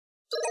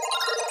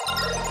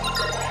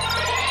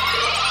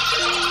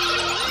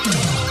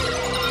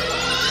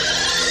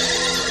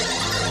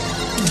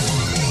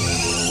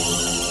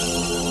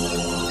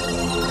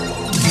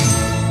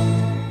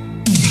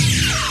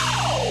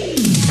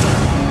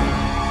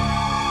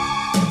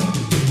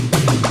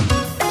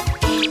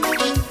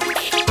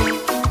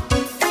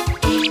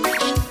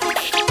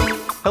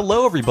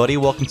Hello, everybody.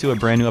 Welcome to a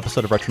brand new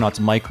episode of Retronauts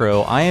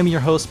Micro. I am your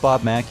host,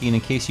 Bob Mackey, and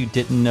in case you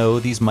didn't know,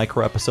 these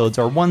micro episodes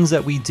are ones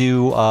that we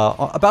do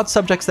about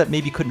subjects that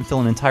maybe couldn't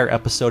fill an entire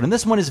episode. And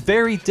this one is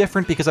very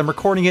different because I'm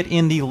recording it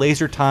in the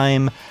Laser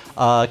Time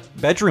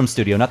bedroom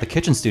studio, not the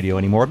kitchen studio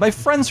anymore. My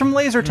friends from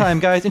Laser Time,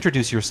 guys,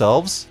 introduce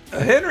yourselves.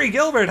 Henry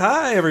Gilbert.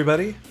 Hi,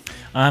 everybody.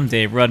 I'm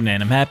Dave Rudden,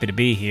 and I'm happy to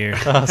be here.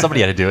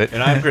 Somebody had to do it.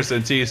 And I'm Chris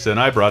Antista, and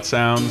I brought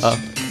sounds.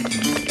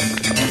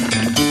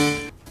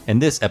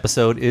 And this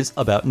episode is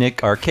about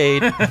Nick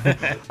Arcade.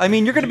 I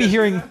mean, you're going to be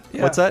hearing...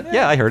 Yeah. What's that?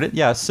 Yeah, I heard it.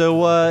 Yeah,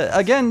 so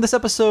again, this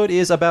episode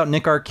is about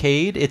Nick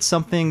Arcade. It's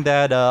something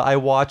that I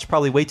watched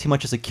probably way too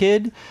much as a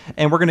kid,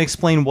 and we're going to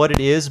explain what it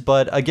is.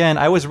 But again,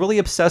 I was really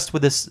obsessed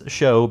with this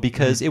show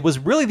because it was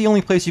really the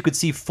only place you could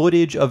see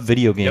footage of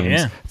video games.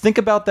 Yeah. Think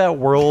about that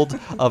world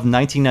of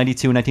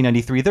 1992 and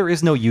 1993. There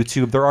is no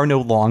YouTube. There are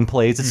no long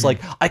plays. It's like,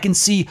 I can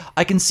see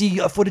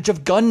a footage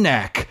of Gun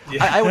Knack.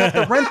 Yeah. I would have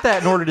to rent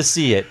that in order to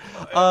see it.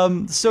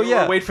 So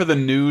yeah, wait for the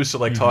news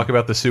to talk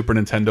about the Super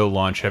Nintendo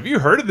launch. Have you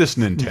heard of this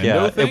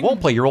Nintendo thing? It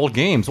won't play your old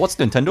games. What's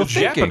Nintendo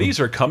thinking?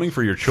 Japanese are coming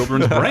for your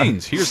children's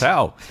brains. Here's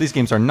how. These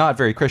games are not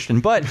very Christian,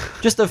 but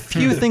just a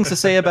few things to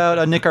say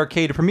about Nick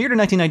Arcade. It premiered in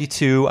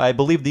 1992. I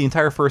believe the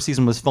entire first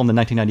season was filmed in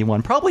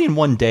 1991, probably in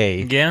one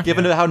day. Yeah.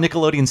 Given how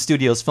Nickelodeon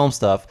Studios film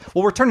stuff.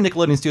 We'll return to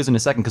Nickelodeon Studios in a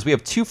second because we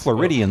have two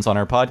Floridians on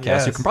our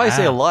podcast who can probably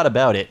say a lot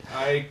about it.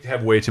 I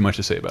have way too much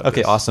to say about this.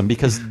 Okay, awesome,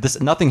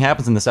 because nothing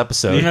happens in this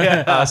episode.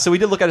 So we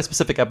did look at a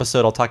specific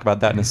episode. I'll talk about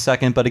that in a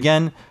second. But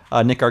again,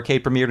 Nick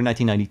Arcade premiered in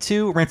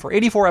 1992, ran for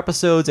 84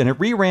 episodes, and it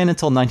reran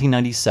until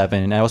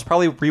 1997. And I was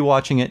probably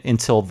rewatching it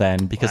until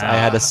then because I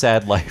had a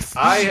sad life.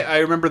 I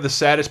remember the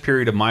saddest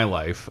period of my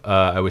life.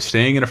 I was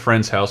staying in a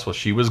friend's house while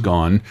she was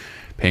gone,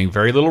 paying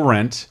very little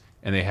rent,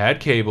 and they had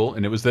cable,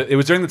 and it was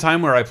during the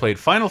time where I played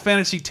Final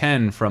Fantasy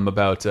X from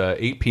about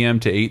 8 p.m.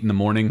 to 8 in the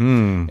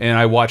morning, and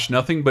I watched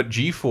nothing but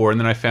G4, and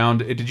then I found...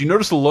 Did you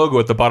notice the logo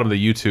at the bottom of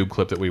the YouTube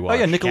clip that we watched?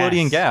 Oh yeah,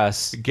 Nickelodeon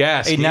Gas.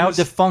 Gas. A now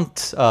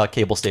defunct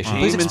cable station.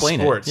 Please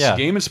explain it. Yeah.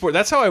 Game and Sport.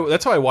 That's how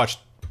I watched...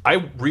 I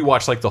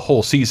rewatched like the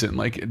whole season,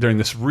 like during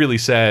this really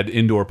sad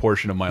indoor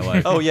portion of my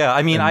life. Oh yeah,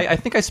 I mean, I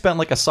think I spent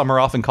like a summer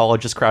off in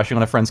college just crashing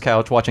on a friend's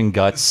couch watching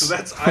Guts. So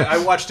that's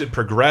I watched it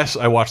progress.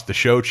 I watched the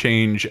show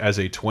change as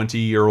a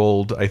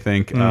 20-year-old. I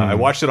think I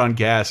watched it on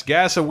Gas.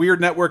 Gas, a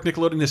weird network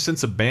Nickelodeon has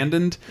since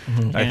abandoned.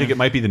 I think it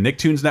might be the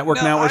Nicktoons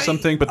network now or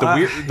something. But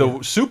the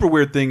super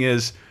weird thing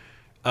is,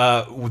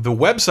 the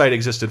website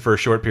existed for a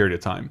short period of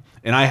time,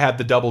 and I had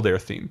the Double Dare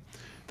theme.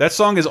 That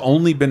song has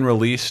only been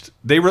released.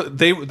 One of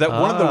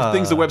the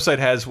things the website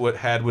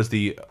had was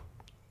the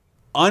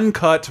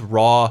uncut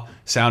raw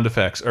sound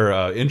effects or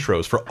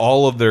intros for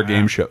all of their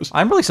game shows.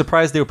 I'm really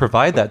surprised they would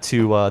provide that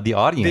to the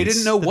audience. They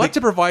didn't know what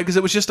to provide because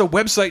it was just a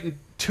website in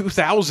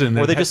 2000.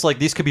 Or they just like,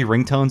 these could be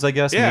ringtones, I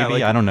guess. Yeah, maybe.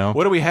 like, I don't know.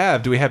 What do we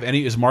have? Do we have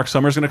any? Is Mark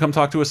Summers going to come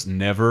talk to us?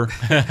 Never.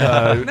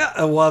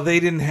 No, well, they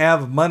didn't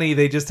have money.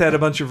 They just had a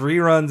bunch of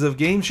reruns of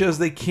game shows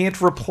they can't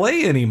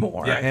replay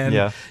anymore. Yeah.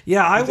 And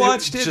I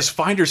watched it. Just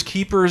Finders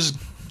Keepers.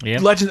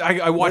 Yep. Legends.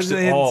 I watched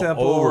it all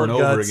over and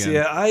over again.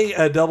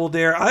 Yeah, Double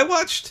Dare.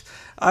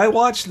 I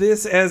watched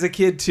this as a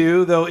kid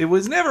too, though it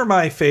was never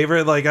my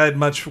favorite. Like I'd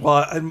much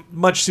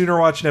sooner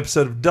watch an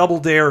episode of Double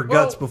Dare or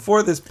Guts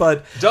before this.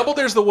 But Double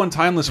Dare's the one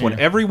timeless one.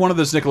 Every one of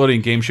those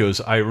Nickelodeon game shows,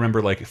 I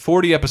remember like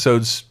 40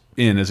 episodes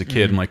in as a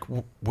kid. I'm like,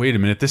 wait a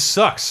minute, this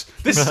sucks.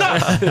 This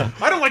sucks.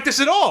 I don't like this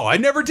at all. I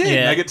never did.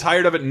 Yeah. I get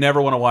tired of it and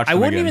never want to watch it. I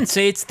wouldn't even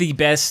say it's the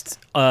best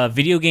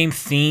video game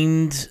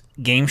themed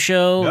game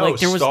show. No, like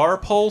there was Star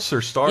Pulse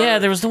or Star. Yeah,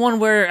 there was the one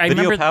where I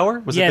Video remember. Power?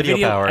 Was it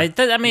Video Power?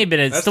 That may have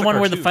been it. It's That's the the one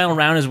where the cartoon. final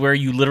round is where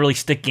you literally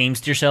stick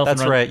games to yourself. That's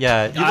and run. right.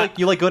 Yeah,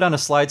 you go down a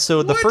slide.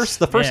 So the first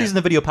season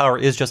of Video Power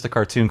is just a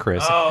cartoon,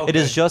 Chris. Oh, okay. It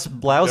is just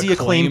lousy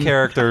acclaimed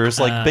characters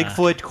like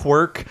Bigfoot,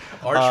 Quirk,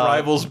 Arch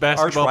rivals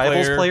basketball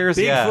players.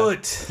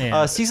 Bigfoot.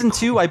 Yeah. Season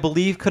 2, I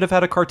believe, could have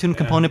had a cartoon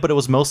component, but it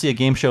was mostly a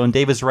game show. And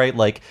Dave is right.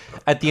 Like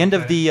at the end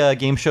of the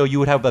game show, you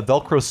would have a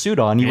Velcro suit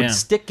on. You would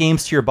stick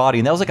games to your body,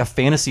 and that was like a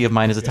fantasy of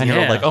mine as a 10-year-old.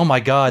 Like, oh my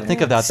god,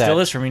 think about that. Still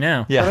is for me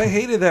now. Yeah. But I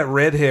hated that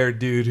red-haired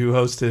dude who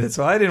hosted it,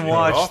 so I didn't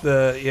watch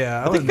the.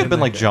 Yeah, I think it could have been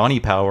like Johnny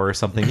Power or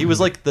something. He was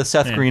like the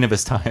Seth Green of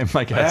his time,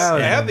 I guess. Wow.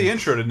 I have the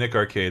intro to Nick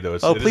Arcade though.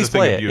 Please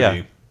play it.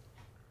 Yeah.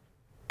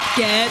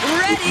 Get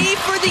ready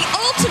for the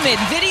ultimate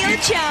video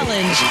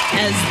challenge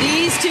as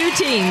these two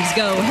teams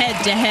go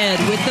head-to-head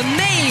with the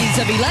maze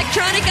of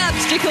electronic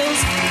obstacles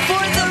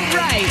for the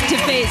right to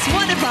face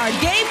one of our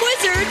game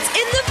wizards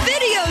in the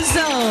video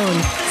zone.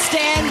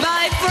 Stand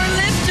by for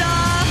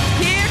liftoff.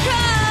 Here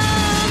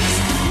comes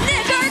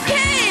Nick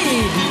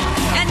Arcade.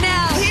 And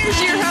now here's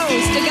your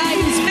host, a guy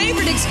whose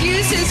favorite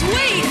excuse is,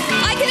 wait,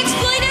 I can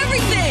explain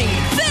everything.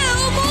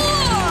 Phil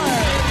Moore.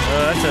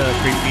 That's a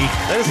creepy.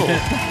 That is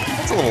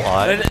a little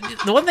odd.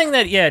 The one thing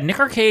that Nick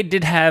Arcade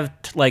did have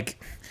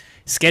like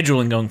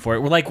scheduling going for it.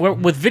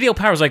 With Video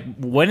Power, it's like,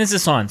 when is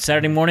this on?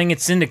 Saturday morning?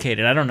 It's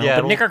syndicated. I don't know.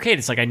 But Nick Arcade,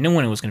 it's like I knew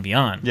when it was going to be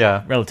on.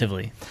 Yeah,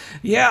 relatively.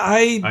 Yeah,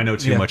 I know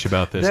too much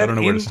about this. I don't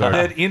know where to start.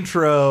 That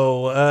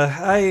intro,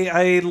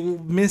 I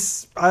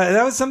miss.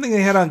 That was something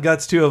they had on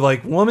Guts too, of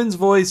like woman's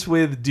voice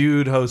with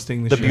dude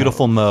hosting the show.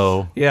 beautiful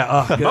Mo.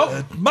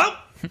 Yeah, Mo.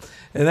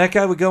 And that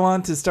guy would go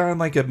on to star in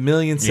like a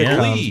million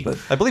sitcoms. But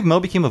I believe Mo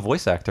became a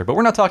voice actor, but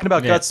we're not talking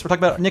about Guts. We're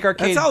talking about Nick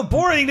Arcade. That's how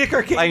boring Nick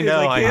Arcade is. I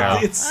know.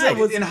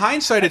 In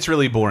hindsight, it's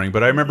really boring.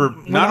 But I remember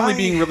not only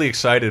being really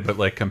excited, but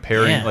like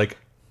comparing, like,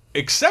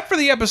 except for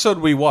the episode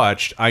we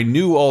watched, I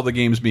knew all the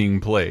games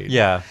being played.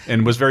 Yeah.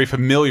 And was very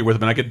familiar with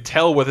them. And I could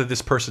tell whether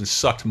this person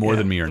sucked more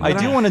than me or not. I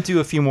do want to do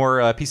a few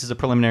more pieces of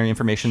preliminary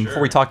information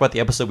before we talk about the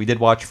episode we did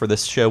watch for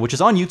this show, which is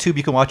on YouTube.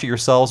 You can watch it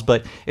yourselves,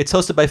 but it's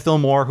hosted by Phil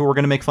Moore, who we're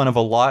going to make fun of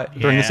a lot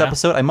during this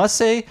episode. I must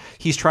say,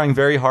 he's trying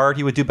very hard.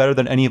 He would do better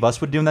than any of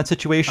us would do in that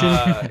situation.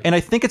 And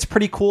I think it's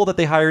pretty cool that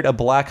they hired a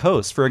black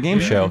host for a game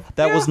show.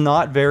 That was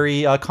not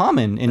very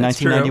common in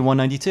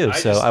 1991-92.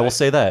 So I will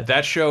say that.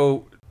 That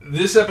show...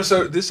 This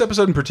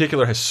episode in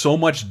particular has so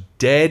much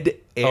dead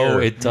air. Oh,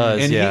 it does.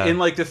 And and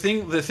like the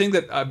thing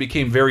that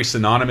became very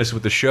synonymous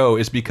with the show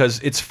is because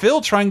it's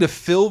Phil trying to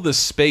fill the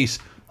space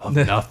of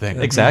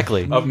nothing.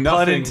 Exactly. Of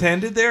nothing. Pun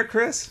intended there,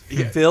 Chris.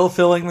 Yeah. Phil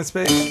filling the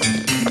space. It's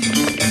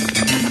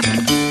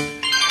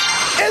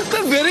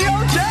the video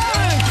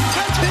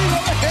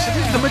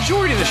challenge. The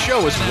majority of the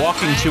show is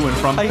walking to and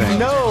from things. I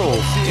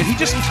know. And he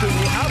just.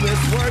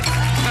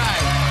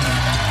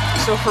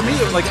 So for me,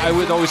 like, I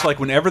would always, like,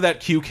 whenever that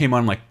cue came on,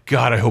 I'm like,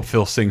 God, I hope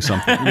Phil sings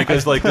something,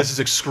 because like this is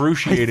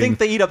excruciating. I think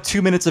they eat up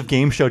 2 minutes of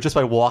game show just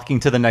by walking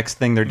to the next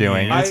thing they're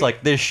doing. And it's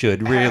like, this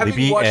should really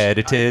be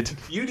edited.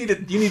 You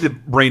need to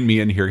rein me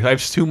in here. I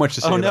have too much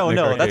to say. Oh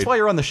no, that's why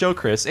you're on the show,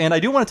 Chris. And I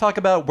do want to talk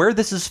about where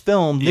this is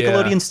filmed,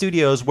 Nickelodeon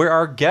Studios, where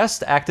our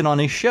guest acted on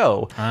a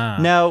show.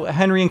 Now,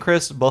 Henry and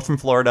Chris, both from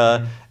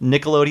Florida,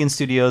 Nickelodeon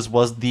Studios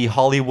was the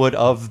Hollywood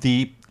of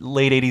the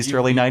late 80s to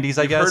early 90s,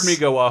 I guess. You've heard me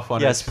go off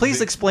on it. Yes,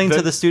 please explain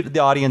to the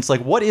audience, like,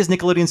 what is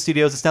Nickelodeon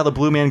Studios? It's now the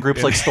Blue Man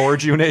Group's like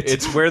storage unit.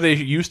 It's where they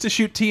used to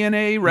shoot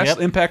TNA,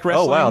 Impact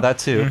Wrestling. Oh wow, that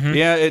too.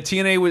 Yeah,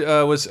 TNA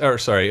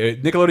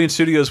Nickelodeon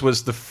Studios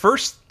was the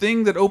first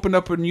thing that opened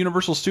up in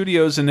Universal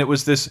Studios, and it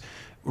was this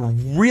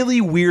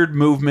really weird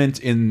movement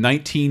in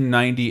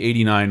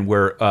 1990-89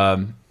 where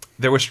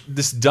there was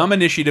this dumb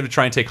initiative to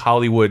try and take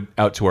Hollywood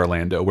out to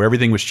Orlando, where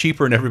everything was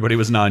cheaper and everybody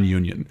was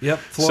non-union. Yep,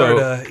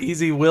 Florida,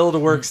 easy will to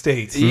work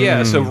states.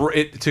 Yeah, so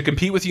to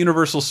compete with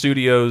Universal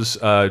Studios,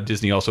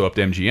 Disney also upped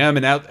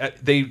MGM, and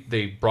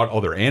they brought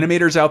all their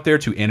animators out there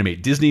to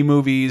animate Disney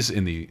movies.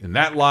 In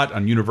that lot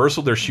on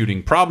Universal, they're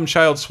shooting Problem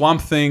Child,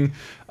 Swamp Thing,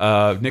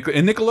 and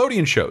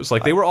Nickelodeon shows.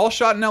 Like, they were all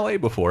shot in LA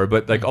before,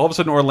 but like all of a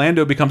sudden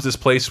Orlando becomes this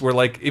place where,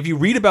 like, if you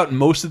read about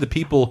most of the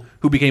people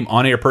who became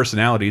on-air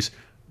personalities,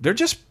 they're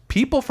just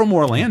people from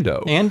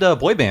Orlando. And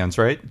boy bands,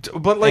 right?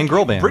 But like, and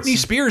girl bands. Britney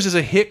Spears is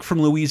a hick from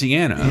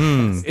Louisiana.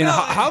 And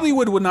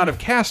Hollywood would not have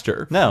cast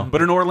her. No.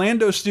 But an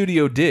Orlando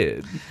studio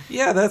did.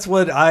 Yeah, that's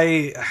what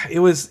it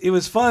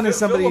was fun as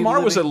somebody. Phil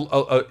Lamar was an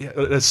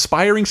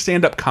aspiring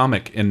stand-up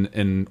comic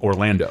in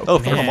Orlando. Oh,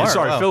 Phil Lamar.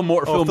 Sorry, Phil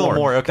Moore. Phil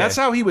Moore, okay. That's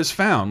how he was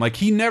found. Like,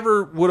 he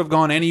never would have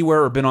gone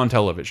anywhere or been on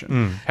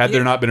television had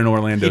there not been an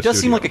Orlando He does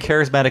studio. seem like a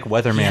charismatic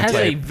weatherman He has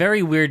type. a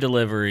very weird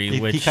delivery,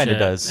 He kind of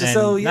does.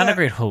 So, not a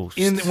great host.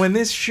 When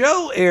this show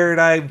aired,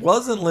 I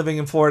wasn't living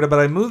in Florida, but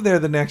I moved there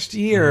the next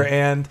year,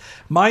 and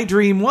my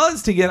dream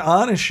was to get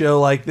on a show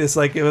like this.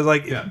 Like, it was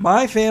like, if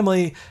my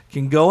family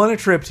can go on a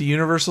trip to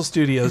Universal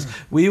Studios,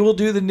 we will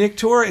do the Nick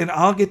tour, and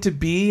I'll get to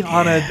be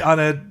on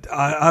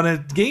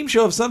a game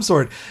show of some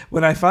sort.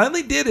 When I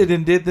finally did it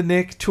and did the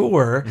Nick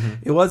tour,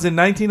 it was in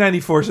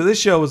 1994, so this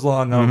show was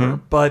long over.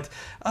 But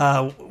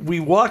we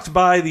walked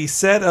by the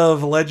set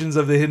of Legends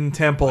of the Hidden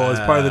Temple as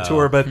part of the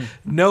tour, but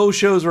no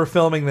shows were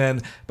filming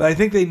then. But I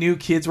think they knew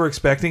kids were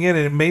expecting it,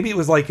 and maybe it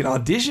was like an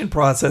audition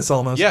process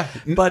almost. Yeah,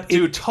 but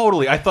dude,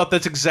 totally. I thought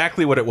that's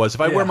exactly what it was.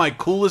 If I wear my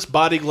coolest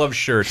body glove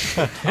shirt,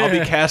 I'll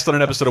be cast on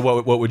an episode of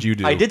What Would You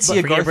Do? I did see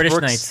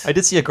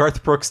a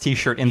Garth Brooks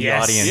T-shirt in the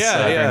audience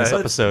during this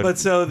episode. But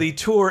so the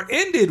tour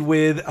ended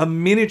with a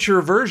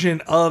miniature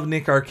version of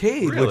Nick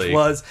Arcade, which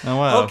was,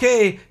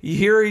 okay,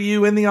 here are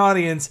you in the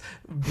audience.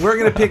 We're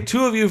going to pick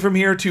two of you from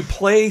here to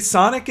play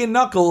Sonic and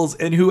Knuckles,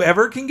 and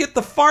whoever can get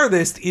the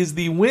farthest is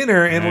the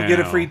winner, and will get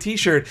a free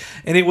T-shirt.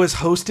 And it was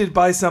hosted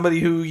by somebody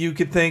who you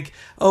could think,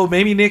 oh,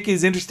 maybe Nick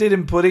is interested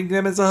in putting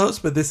them as a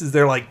host, but this is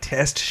their like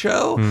test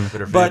show.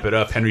 Better vamp it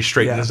up. Henry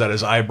straightens out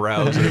his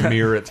eyebrows in a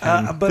mirror at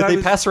 10. Did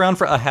they pass around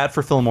for a hat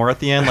for Phil Moore at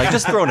the end? Like,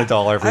 just throw in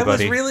 $1,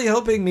 everybody. I was really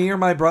hoping me or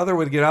my brother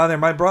would get on there.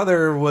 My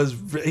brother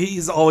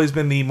he's always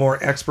been the more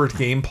expert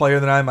game player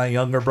than I, my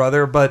younger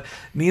brother, but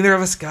neither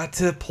of us got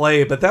to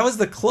play. But that was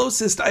the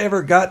closest I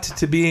ever got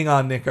to being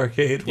on Nick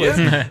Arcade.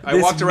 I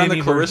walked around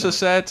the Clarissa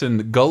set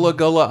and Gullah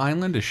Gullah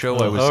Island, a show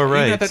I was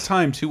even at that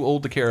time too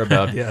old to care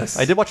about. Yes.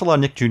 I did watch a lot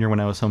of Nick Jr. when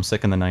I was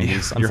homesick in the 90s,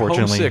 You're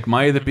unfortunately. homesick.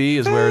 Maya the Bee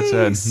is where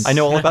it's at. I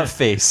know all about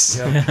Face.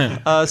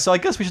 So I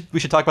guess we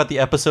should talk about the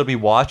episode we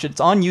watched.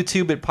 It's on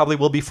YouTube. It probably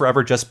will be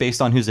forever just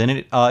based on who's in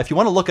it. If you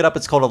want to look it up,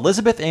 it's called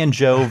Elizabeth and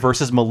Joe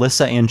versus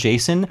Melissa and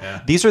Jason.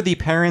 Yeah. These are the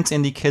parents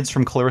and the kids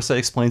from Clarissa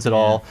Explains It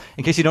All.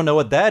 In case you don't know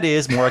what that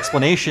is, more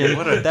explanation.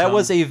 That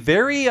was a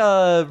very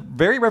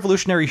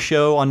revolutionary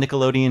show on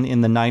Nickelodeon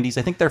in the 90s.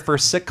 I think their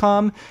first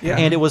sitcom,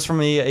 and it was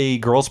from a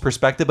girl's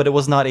perspective, but it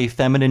was not a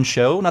feminine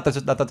show. Not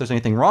that there's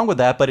anything wrong with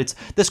that, but it's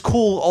this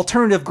cool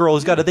alternative girl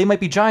who's got a They Might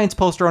Be Giants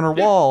poster on her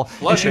wall,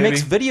 and she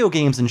makes video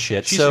games and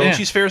shit.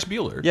 She's Ferris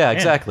Bueller. Yeah,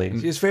 exactly.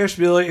 She's Ferris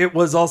Bueller. It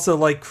was also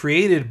like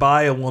created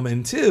by a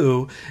woman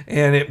too,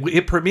 and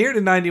it premiered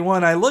in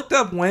 '91. I looked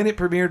up when it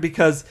premiered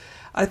because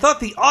I thought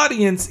the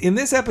audience in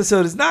this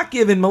episode is not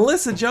giving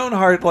Melissa Joan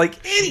Hart like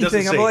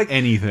anything. I'm like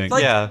anything.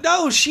 Like,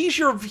 no, she's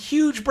your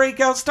huge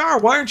breakout star.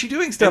 Why aren't you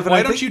doing stuff? And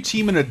why don't you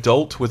team an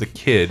adult with a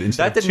kid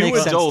instead of two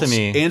adults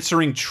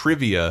answering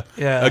trivia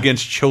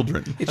against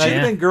children? It should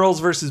have been girls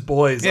versus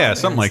boys.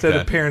 Something like that.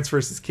 Instead of parents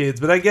versus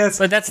kids. But I guess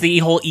that's the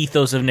whole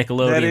ethos of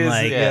Nickelodeon. That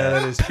is,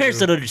 that is parents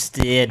don't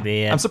understand,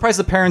 man. I'm surprised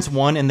the parents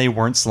won and they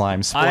weren't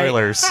slime.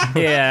 Spoilers.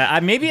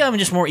 Maybe I'm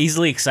just more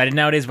easily excited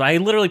nowadays, but I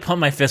literally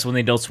pumped my fist when the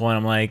adults won.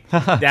 I'm like,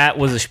 that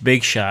was a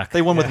big shock.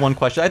 They won with one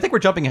question. I think we're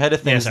jumping ahead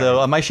of things,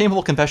 though. My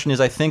shameful confession is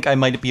I think I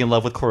might be in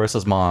love with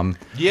Clarissa's mom.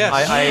 Yes.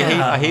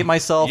 I hate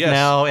myself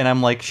now, and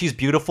I'm like, she's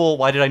beautiful.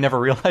 Why did I never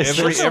realize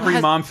this?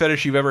 Every mom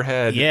fetish you've ever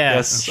had. Yeah.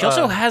 Yes. She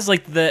also has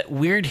like the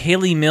weird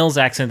Haley Mills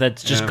accent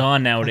that's just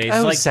gone nowadays.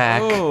 Like,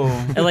 Zach.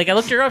 And like I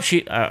looked her up.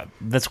 She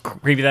that's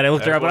creepy that I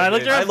looked her up. But I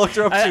looked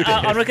her up too.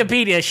 On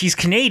Wikipedia, she's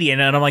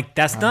Canadian, and I'm like,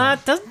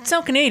 doesn't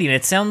sound Canadian.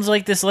 It sounds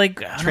like this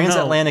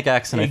transatlantic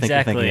accent. Exactly.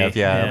 I think you're thinking of.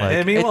 Yeah.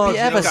 And meanwhile, it'd be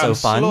ever so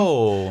fun.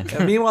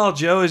 And meanwhile,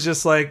 Joe is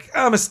just like,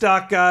 I'm a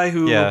stock guy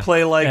who will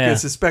play like a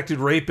suspected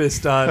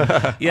rapist on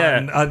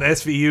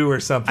SVU or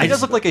something. He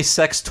does look like a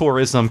sex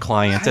tourism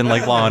client in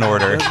like Law and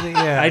Order.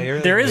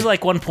 There is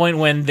like one point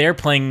when they're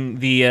playing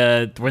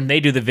when they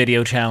do the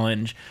video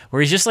challenge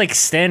where he's just like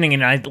standing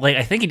and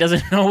I think he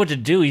doesn't know what to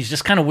do. He's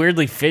just kind of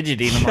weirdly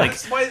fidgeting. I'm like,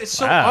 that's why it's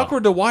so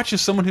awkward to watch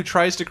as someone who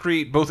tries to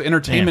create both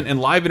entertainment and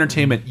live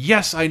entertainment.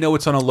 Yes, I know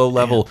it's on a low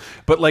level,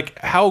 but like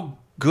how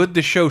good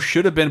the show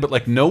should have been, but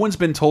like no one's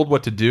been told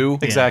what to do.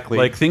 Exactly.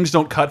 Like things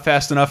don't cut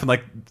fast enough, and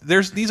like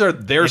these are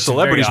their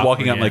celebrities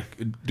walking out. Like,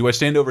 do I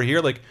stand over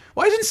here? Like,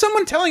 why isn't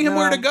someone telling him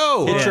where to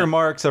go? Hit your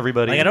marks,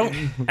 everybody. Like, I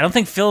don't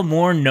think Phil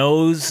Moore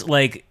knows.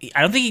 Like,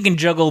 I don't think he can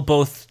juggle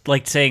both.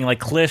 Like saying like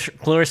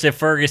Clarissa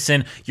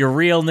Ferguson, your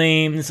real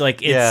names. Like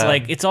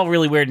it's all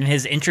really weird, and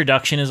his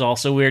introduction is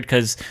also weird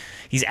because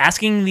he's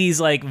asking these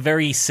like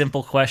very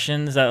simple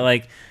questions that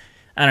like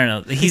I don't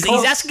know. He's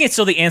asking it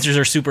so the answers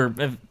are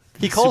super.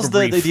 He calls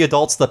the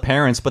adults the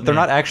parents, but they're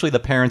not actually the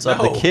parents of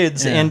the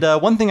kids. Yeah.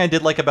 And one thing I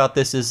did like about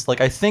this is,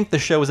 like, I think the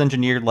show was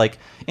engineered, like,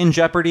 in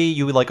Jeopardy,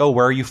 you would like, oh,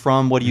 where are you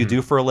from? What do you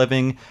do for a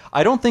living?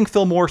 I don't think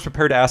Phil Moore is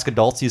prepared to ask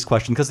adults these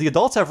questions, because the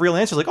adults have real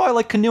answers, like, oh, I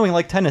like canoeing, I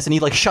like tennis, and he,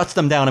 like, shuts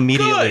them down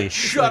immediately. Good.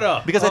 Shut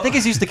up. Because I think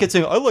he's used to kids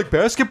saying, I like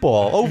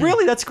basketball. Oh,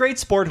 really? That's great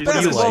sport.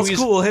 Basketball's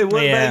cool. Hey,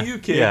 what about you,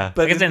 kid? Yeah.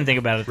 But I didn't think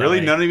about it that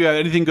way. None of you have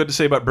anything good to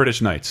say about British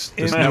Knights.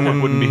 This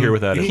network wouldn't be here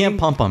without it. You can't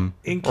pump them.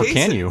 Or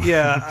can you?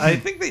 Yeah, I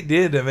think they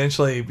did eventually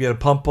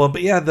pump them.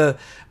 But yeah,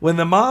 when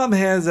the mom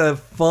has a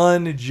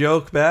fun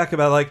joke back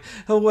about like,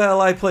 oh,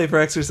 well, I play for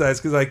exercise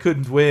because I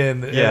couldn't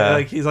win. Yeah.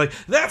 Like he's like,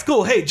 that's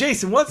cool. Hey,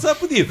 Jason, what's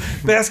up with you?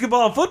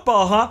 Basketball and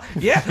football, huh?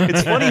 Yeah.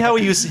 It's funny how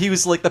he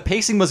was like, the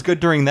pacing was good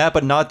during that,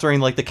 but not during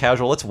like the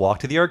casual, let's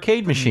walk to the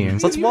arcade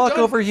machines. Let's walk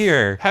over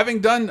here.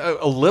 Having done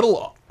a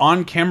little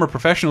on-camera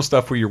professional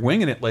stuff where you're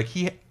winging it, like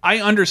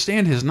I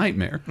understand his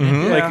nightmare.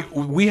 Like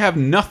we have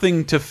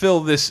nothing to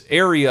fill this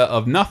area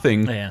of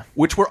nothing,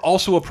 which we're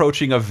also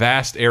approaching a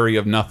vast area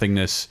of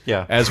nothingness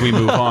as we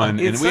move on,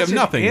 and we have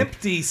nothing.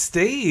 Empty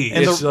stage.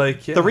 And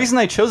the reason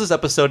I chose this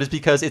episode is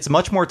because it's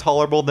much more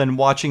tolerable than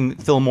watching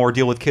Phil Moore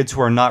deal with kids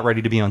who are not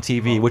ready to be on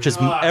TV, which is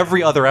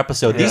every other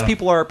episode. These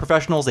people are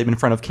professionals. They've been in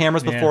front of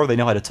cameras before. They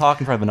know how to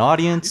talk in front of an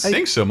audience. I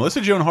think so.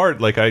 Melissa Joan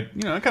Hart, like I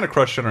kind of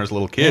crushed on her as a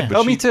little kid.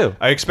 But me too.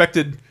 I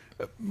expected.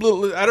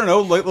 I don't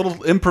know, like little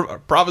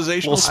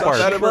improvisational stuff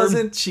out of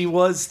her. She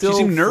was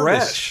still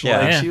fresh.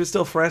 She was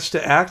still fresh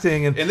to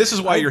acting, and this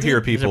is why you're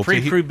here, people.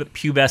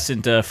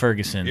 Prepubescent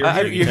Ferguson.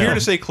 You're here to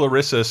say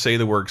Clarissa, say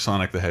the word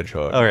Sonic the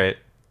Hedgehog. All right,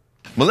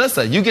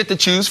 Melissa, you get to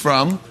choose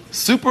from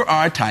Super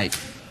R-Type,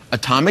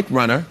 Atomic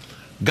Runner,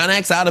 Gonna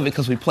X out of it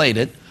because we played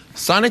it,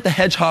 Sonic the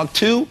Hedgehog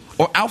 2,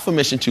 or Alpha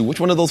Mission 2. Which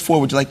one of those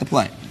four would you like to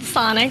play?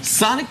 Sonic.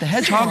 Sonic the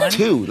Hedgehog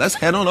 2. Let's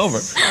head on over.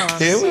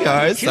 Here we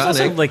are, Sonic.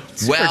 Also, like,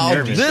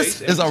 nervous.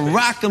 This is a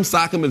Rock'em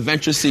Sock'em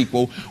adventure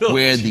sequel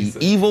where the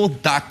evil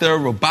Dr.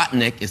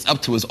 Robotnik is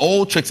up to his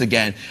old tricks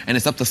again, and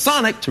it's up to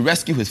Sonic to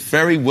rescue his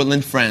fairy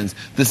woodland friends.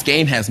 This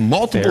game has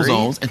multiple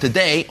zones, and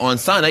today on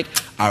Sonic,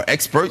 our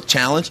expert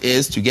challenge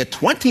is to get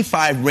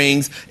 25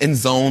 rings in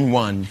Zone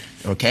 1.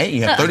 Okay,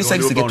 you have 30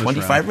 seconds to get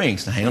 25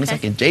 rings. Now, hang on a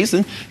second.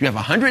 Jason, you have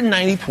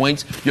 190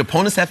 points. Your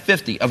opponents have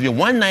 50. Of your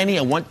 190,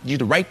 I want you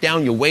to write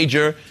down your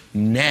wager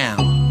now.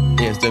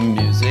 Here's the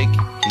music.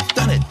 He's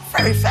done it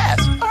very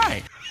fast. All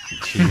right.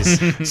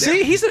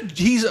 See, he's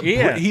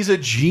a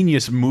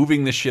genius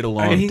moving this shit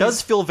along. It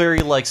does feel very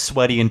like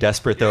sweaty and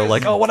desperate though.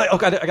 Like, oh, I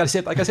gotta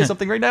say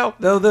something right now.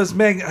 Though those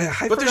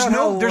but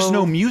there's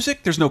no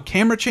music, there's no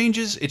camera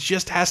changes. It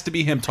just has to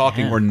be him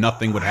talking, or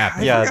nothing would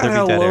happen. I forgot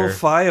how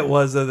lo-fi it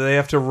was that they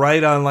have to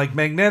write on like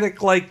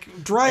magnetic,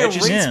 like dry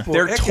erase board.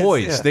 They're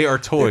toys. Yeah. They are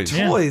toys.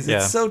 They're toys.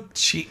 It's so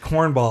cheap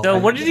cornball. So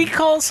what did he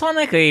call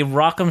Sonic? A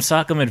Rock'em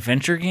Sock'em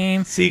adventure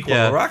game sequel?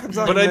 Rock'em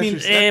Sock'em. But I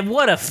mean,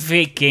 what a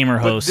fake gamer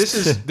host.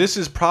 This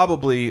is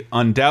probably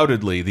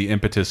undoubtedly the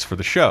impetus for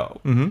the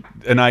show.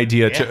 An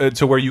idea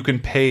to where you can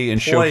pay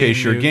and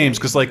showcase your games,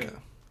 because like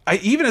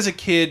even as a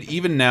kid,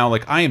 even now,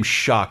 like I am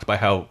shocked by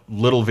how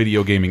little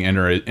video gaming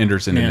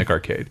enters into Nick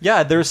Arcade. Yeah,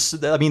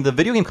 I mean, the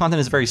video game content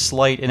is very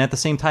slight, and at the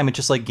same time, it's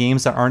just like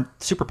games that aren't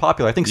super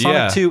popular. I think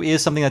Sonic 2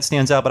 is something that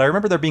stands out, but I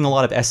remember there being a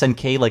lot of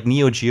SNK, like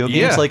Neo Geo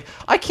games. Like,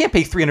 I can't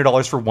pay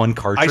 $300 for one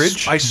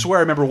cartridge. I swear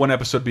I remember one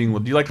episode being,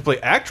 do you like to play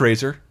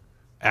ActRaiser?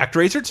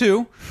 ActRaiser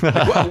 2?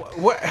 Like,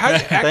 what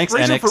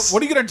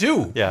are you going to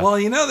do? Yeah. Well,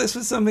 this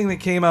was something that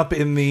came up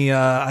in the,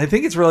 I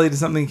think it's related to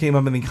something that came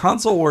up in the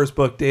Console Wars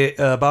book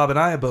Bob and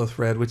I have both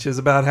read, which is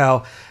about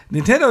how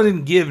Nintendo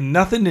didn't give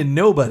nothing to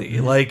nobody.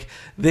 Like,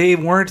 they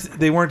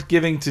weren't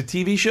giving to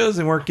TV shows,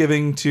 they weren't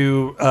giving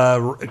to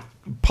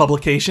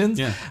publications.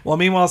 Well,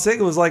 meanwhile, Sega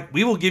was like,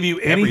 we will give you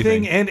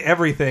anything and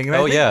everything.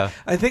 And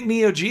I think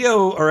Neo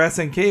Geo or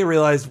SNK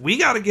realized we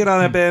got to get on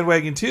that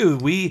bandwagon too.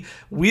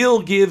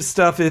 We'll give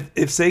stuff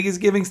if Sega's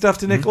giving stuff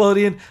to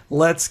Nickelodeon,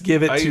 let's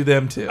give it to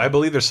them too. I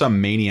believe there's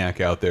some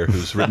maniac out there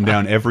who's written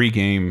down every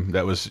game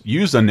that was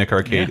used on Nick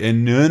Arcade,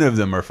 and none of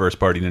them are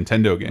first-party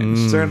Nintendo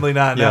games. Certainly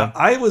not. Now,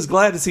 I was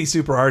glad to see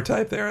Super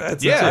R-Type there.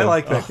 I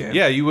like that game.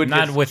 Yeah, you would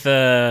not with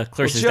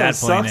Clarissa's dad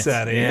playing sucks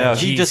at it. Yeah,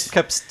 he just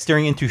kept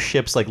staring into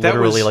ships like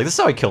literally, like this is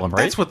how I kill him,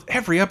 right? That's what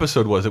every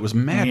episode was. It was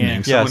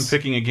maddening. Someone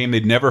picking a game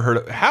they'd never heard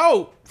of.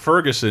 How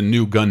Ferguson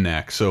knew Gun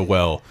Knack so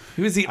well.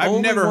 He was the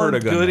only one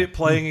good at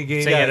playing a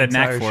game. So he had a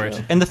knack for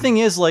it. And the thing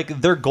is,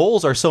 like, their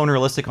goals are so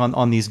unrealistic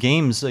on these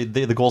games.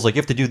 The goals, like, you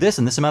have to do this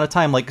in this amount of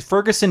time. Like,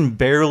 Ferguson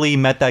barely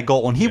met that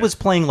goal, and he was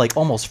playing, like,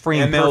 almost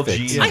frame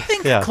perfect. I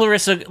think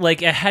Clarissa, like,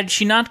 had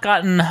she not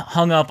gotten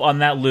hung up on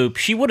that loop,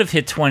 she would have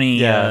hit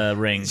 20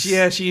 rings.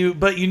 Yeah,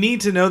 but you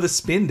need to know the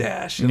spin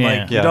dash. And,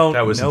 like, you don't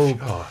know.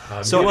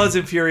 So it was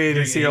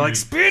infuriating to see her, like,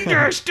 spin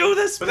dash, do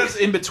this. But that's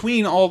in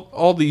between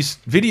all these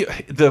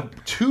the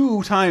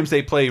 2 times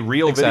they play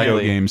real video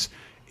games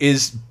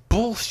is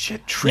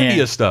bullshit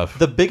trivia stuff.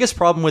 The biggest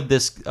problem with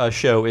this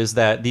show is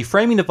that the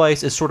framing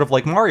device is sort of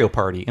like Mario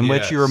Party, in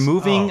which you're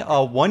moving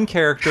one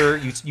character.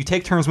 You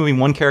take turns moving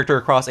one character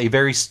across a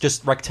very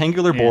just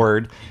rectangular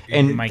board,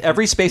 and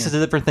every space has a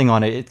different thing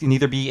on it. It can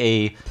either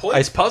be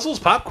puzzles,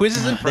 pop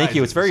quizzes, and prizes. Thank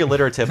you. It's very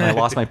alliterative, and I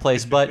lost my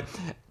place. But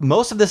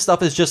most of this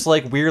stuff is just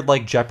like weird,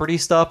 like Jeopardy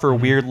stuff or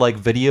weird, like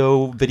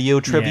video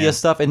trivia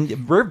stuff, and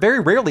very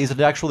rarely is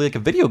it actually like a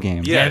video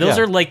game. Yeah, those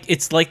are like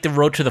it's like the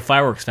Road to the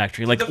Fireworks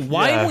Factory. Like,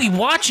 why are we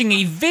watching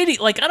a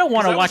video? Like, I don't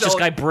want to watch this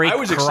guy break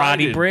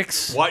karate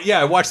bricks.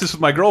 I watched this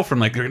with my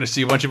girlfriend. Like, they're going to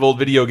see a bunch of old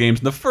video games,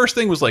 and the first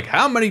thing was like,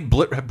 how many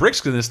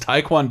bricks can this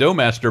Taekwondo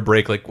master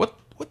break? Like, what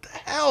the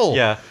hell?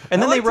 Yeah,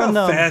 and then they run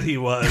how fat he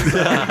was.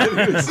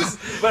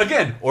 But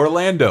again,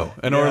 Orlando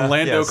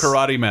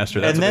karate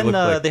master. That's and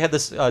then they had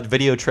this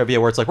video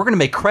trivia where it's like, we're going to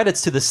make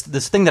credits to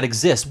this thing that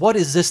exists. What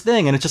is this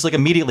thing? And it's just like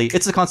immediately,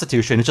 it's the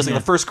Constitution. It's just like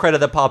the first credit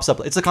that pops up.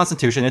 It's the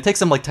Constitution. It takes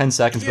them like 10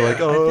 seconds to be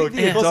like, I think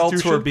the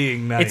adults were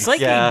being nice. It's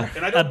like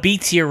a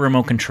B-tier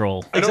remote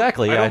control.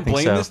 Exactly. I don't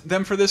blame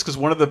them for this, because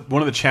one of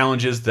the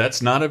challenges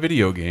that's not a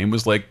video game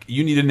was like,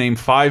 you need to name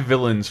 5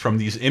 villains from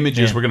these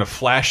images we're going to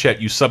flash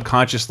at you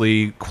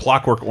subconsciously,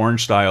 Clockwork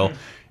Orange style,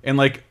 and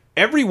like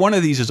every one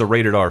of these is a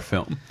rated R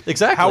film.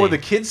 Exactly. How are the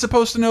kids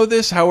supposed to know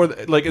this? How are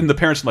and the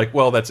parents are like,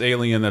 well, that's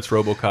Alien, that's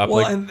RoboCop.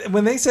 Well, and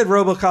when they said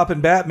RoboCop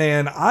and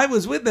Batman, I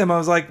was with them. I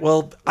was like,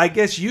 well, I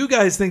guess you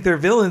guys think they're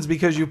villains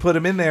because you put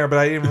them in there, but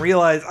I didn't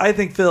realize. I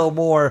think Phil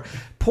Moore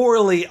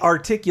poorly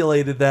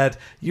articulated that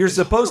you're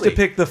supposed to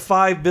pick the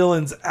 5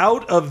 villains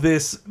out of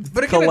this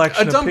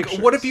collection of pictures.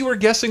 What if you were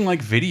guessing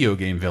like video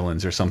game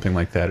villains or something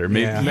like that? Or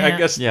maybe I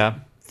guess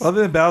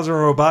other than Bowser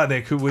and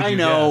Robotnik, who would you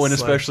guess? And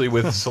especially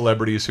with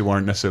celebrities who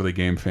aren't necessarily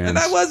game fans. And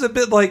I was a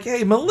bit like,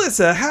 hey,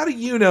 Melissa, how do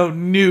you know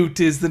Newt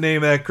is the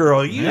name of that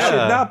girl? You should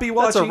not be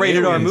watching. That's a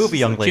rated R movie,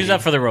 young lady. She was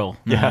up for the role.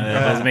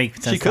 Doesn't make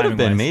sense. She could have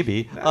been,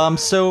 maybe.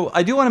 So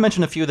I do want to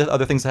mention a few of the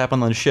other things that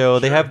happened on the show.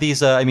 They have these,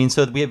 so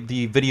we have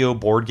the video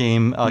board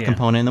game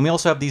component, and then we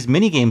also have these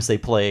mini games they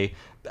play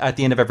at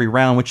the end of every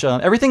round, which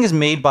everything is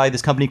made by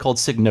this company called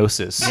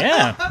Psygnosis.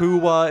 Yeah.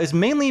 Who is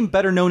mainly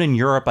better known in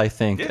Europe, I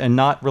think, and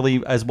not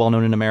really as well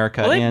known in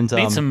America. Well, they and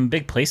made some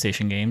big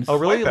PlayStation games. Oh,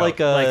 really?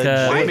 Wipeout.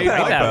 They made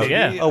Wipeout,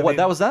 yeah. Oh, what?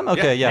 That was them?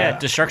 Okay, yeah.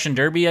 Destruction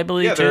Derby, I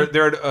believe. Yeah,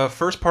 they're a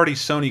first-party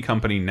Sony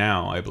company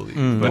now, I believe.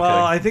 But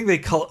Well, I think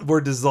they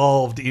were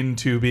dissolved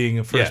into being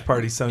a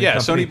first-party Sony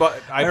company. Sony bought.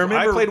 I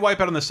played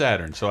Wipeout on the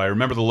Saturn, so I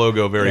remember the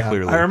logo very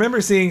clearly. I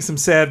remember seeing some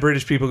sad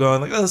British people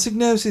going like, "Oh,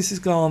 Psygnosis is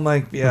gone."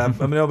 Like, yeah, I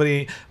mean,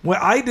 nobody. When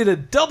I did a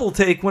double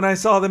take when I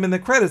saw them in the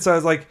credits, I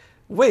was like,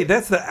 "Wait,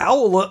 that's the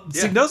Owl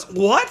Psygnosis?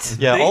 What?"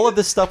 Yeah, all of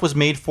this stuff was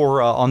made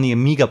for on the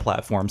Amiga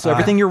platform. So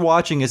everything you're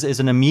watching is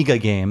an Amiga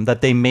game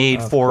that they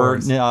made for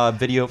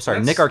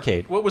Nick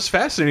Arcade. What was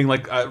fascinating,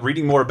 like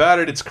reading more about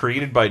it, it's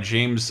created by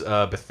James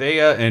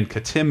Bethea and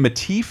Katim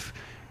Matif,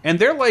 and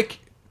they're like,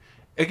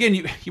 again,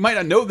 you might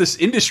not know this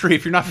industry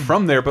if you're not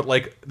from there, but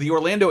like the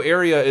Orlando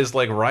area is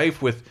like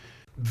rife with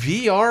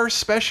VR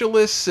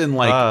specialists and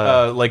like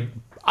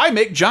I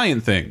make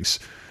giant things.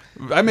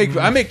 I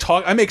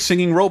make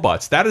singing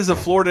robots. That is a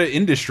Florida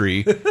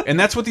industry, and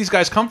that's what these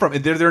guys come from.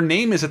 Their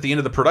name is at the end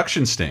of the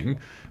production sting,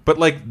 but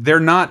like they're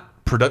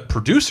not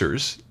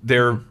producers.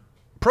 They're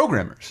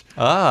programmers.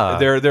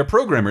 They're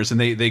programmers, and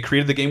they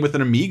created the game with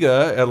an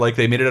Amiga. Like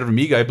they made it out of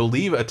Amiga, I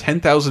believe, a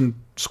 10,000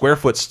 square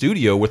foot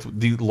studio with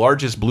the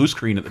largest blue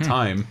screen at the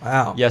time.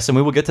 Wow. Yes, and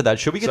we will get to that.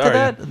 Should we get to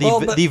that?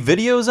 The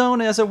video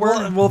zone, as it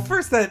were. Well,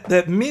 first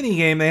that mini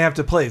game they have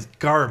to play is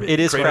garbage. It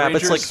is crap.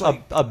 Rangers? It's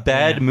like a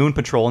bad Moon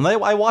Patrol. And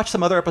I watched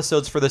some other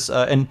episodes for this,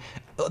 and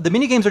the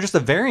mini games are just a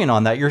variant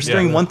on that. You're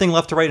steering one thing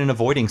left to right and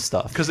avoiding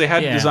stuff. Because they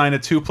had to design a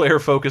 2-player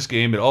focus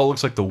game. It all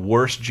looks like the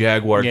worst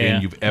Jaguar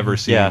game you've ever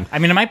seen. Yeah. I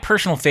mean, my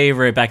personal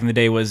favorite back in the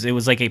day was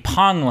like a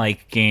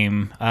Pong-like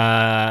game.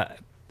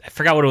 I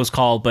forgot what it was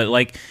called, but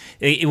like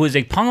it was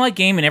a Pong-like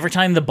game, and every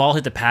time the ball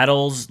hit the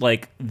paddles,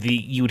 like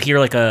you would hear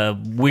like a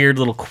weird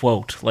little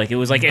quote. Like it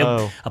was like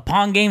a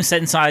Pong game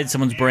set inside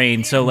someone's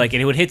brain. So like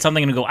it would hit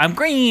something and it would go, "I'm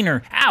green,"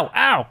 or "Ow,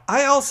 ow."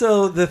 I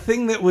also, the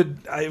thing that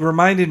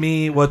reminded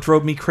me what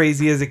drove me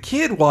crazy as a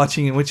kid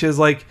watching it, which is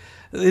like,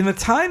 in the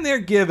time they're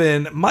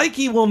given,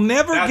 Mikey will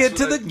never get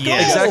to the goal.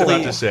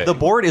 Exactly. The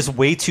board is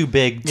way too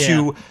big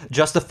to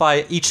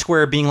justify each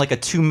square being like a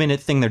 2-minute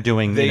thing they're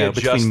doing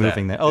between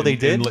moving them. Oh, they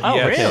did?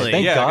 Really?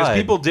 Thank God. Because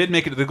people did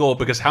make it to the goal,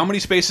 because how many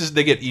spaces did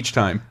they get each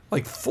time?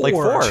 Like 4. Like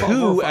 4.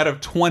 2 out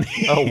of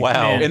 20. Oh,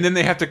 wow. And then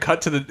they have to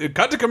cut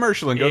to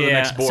commercial and go to the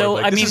next board. So,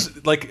 like, this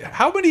is like,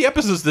 how many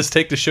episodes does this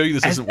take to show you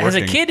this isn't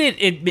working? As a kid,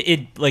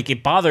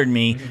 it bothered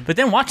me, but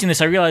then watching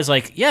this, I realized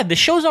like, the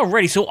show's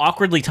already so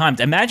awkwardly timed.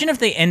 Imagine if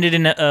they ended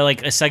in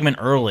a segment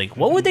early.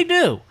 What would they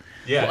do?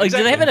 Yeah, like,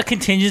 do they have a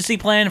contingency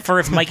plan for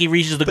if Mikey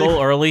reaches the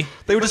goal early?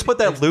 They would just put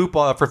that loop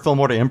for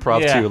Fillmore to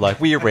improv too. Like,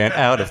 we ran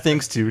out of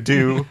things to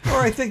do. Or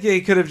I think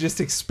he could have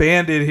just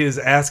expanded his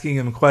asking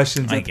him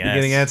questions at the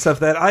beginning and stuff.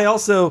 That I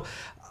also.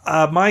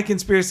 My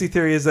conspiracy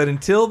theory is that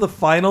until the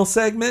final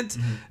segment,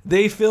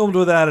 they filmed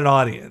without an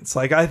audience.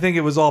 Like, I think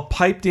it was all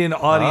piped in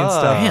audience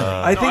stuff. Really?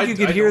 I think you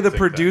could hear the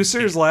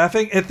producers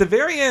laughing at the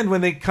very end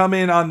when they come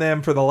in on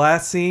them for the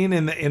last scene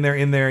in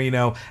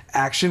their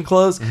action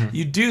clothes.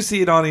 You do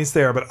see an audience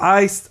there, but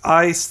I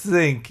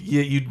think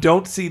you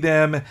don't see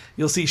them.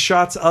 You'll see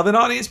shots of an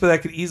audience, but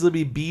that could easily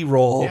be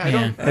B-roll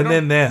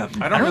then them.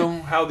 I don't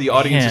know how the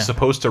audience is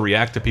supposed to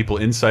react to people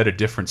inside a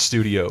different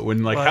studio.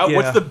 When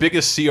what's the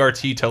biggest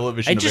CRT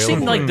television? It just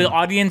seemed like the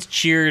audience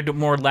cheered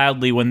more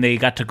loudly when they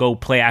got to go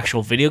play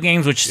actual video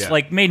games, which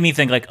like made me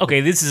think like, okay,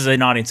 this is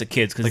an audience of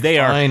kids, because they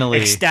are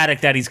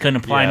ecstatic that he's going to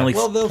finally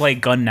play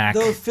Gunnack.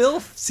 Though Phil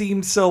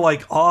seemed so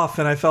like off,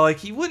 and I felt like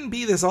he wouldn't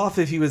be this off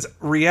if he was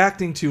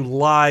reacting to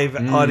live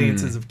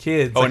audiences of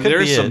kids. Oh, and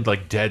there's some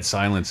like dead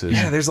silences.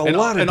 Yeah, there's a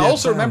lot of. And dead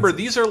also remember,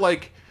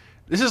 silences.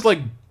 this is like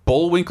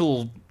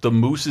Bullwinkle the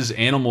Moose's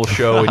Animal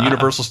Show at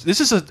Universal. This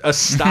is a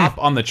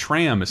stop on the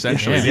tram,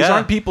 essentially. These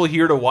aren't people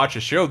here to watch a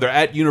show. They're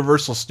at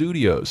Universal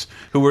Studios,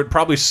 who were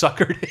probably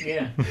suckered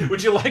in.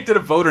 Would you like to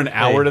devote an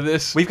hour to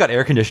this? We've got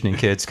air conditioning,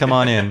 kids. Come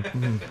on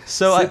in.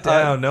 So Sit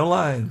down, no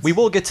lines. We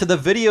will get to the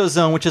video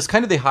zone, which is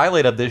kind of the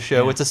highlight of this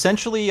show. It's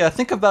essentially,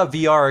 think about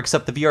VR,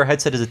 except the VR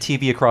headset is a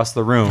TV across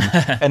the room.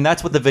 And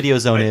that's what the video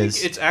zone is.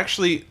 Think it's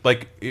actually,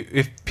 like,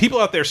 if people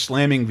out there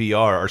slamming VR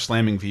are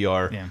slamming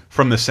VR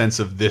from the sense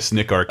of this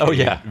Nick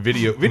Arcade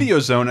video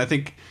zone, I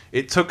think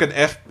it took an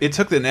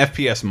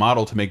FPS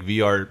model to make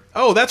VR.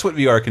 Oh, that's what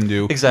VR can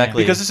do.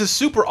 Exactly. Because this is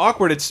super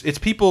awkward. It's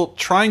people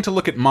trying to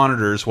look at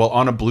monitors while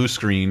on a blue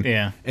screen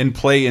and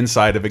play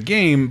inside of a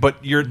game,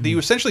 but you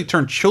essentially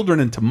turn children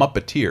into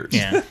Muppeteers.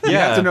 You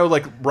have to know,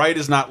 like, right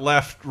is not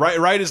left,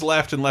 right is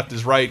left, and left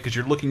is right, because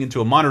you're looking into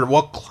a monitor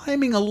while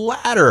climbing a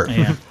ladder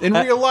in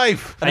real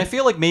life. And I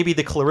feel like maybe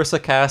the Clarissa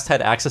cast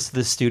had access to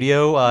the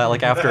studio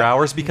like after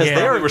hours, because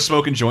they were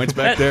smoking joints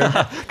back there.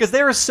 Because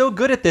they are so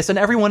good at this, and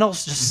everyone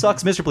else just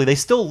sucks miserably. They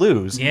still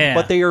lose,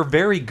 but they are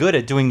very good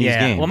at doing these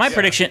games. Well, my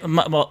prediction,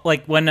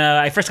 like when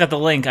I first got the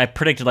link, I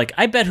predicted like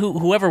I bet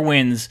whoever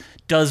wins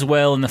does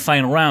well in the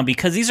final round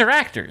because these are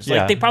actors.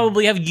 Like they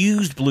probably have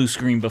used blue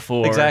screen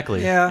before.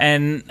 Exactly. Yeah.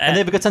 And they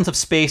have a good sense of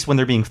space when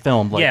they're being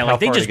filmed. Like, like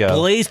they just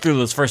blaze through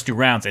those first 2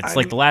 rounds. It's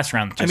like the last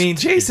round.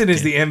 Jason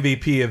is the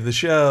MVP of the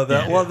show.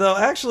 Though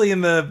actually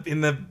in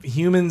the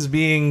humans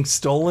being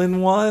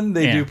stolen one,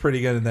 they do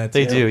pretty good in that.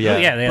 They do,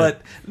 yeah.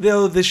 But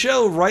though the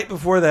show right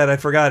before that, I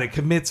forgot, it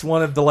commits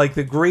one of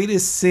the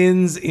greatest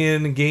sins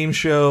in game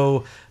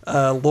show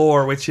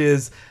lore, which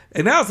is.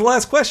 And now it's the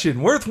last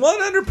question. Worth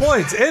 100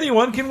 points.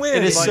 Anyone can win.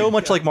 It is so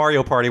much like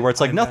Mario Party, where it's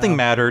like nothing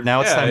mattered.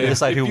 Now it's time to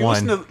decide who won.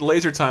 If you listen to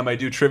Laser Time, I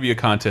do trivia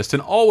contest,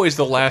 and always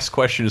the last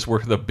question is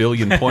worth 1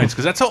 billion points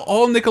because that's how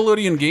all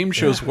Nickelodeon game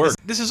shows work.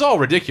 This is all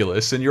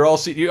ridiculous, and you're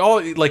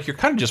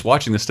kind of just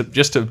watching this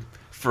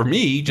for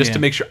me, just to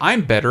make sure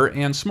I'm better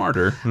and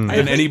smarter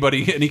than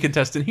any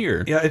contestant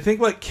here. Yeah, I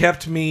think what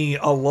kept me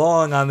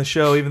along on the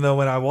show, even though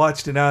when I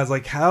watched it now, I was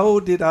like, how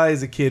did I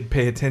as a kid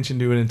pay attention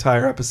to an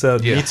entire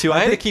episode? Me too.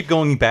 I had to keep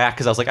going back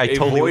because I was like, I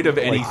totally void of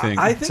anything.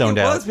 I think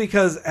it was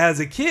because as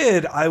a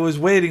kid, I was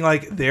waiting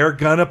like they're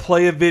gonna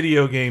play a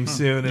video game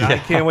soon, and I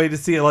can't wait to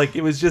see it. Like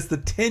it was just the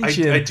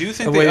tension. I do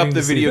think they upped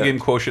the video game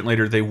quotient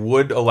later. They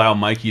would allow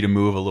Mikey to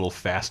move a little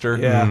faster.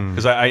 Yeah,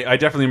 because I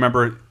definitely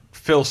remember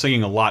Phil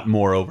singing a lot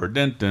more over.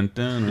 Dun, dun,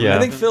 dun, I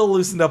think Phil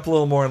loosened up a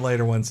little more in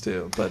later ones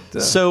too. But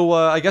so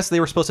I guess they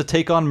were supposed to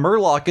take on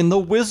Murloc in the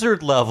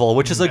Wizard level,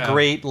 which is a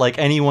great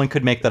anyone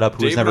could make that up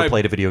who has never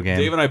played a video game.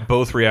 Dave and I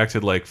both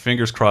reacted like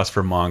fingers crossed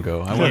for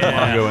Mongo. I want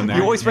Mongo in there.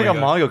 You always bring up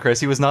Mongo, Chris.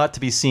 He was not to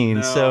be seen.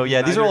 No, so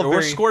these are all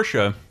very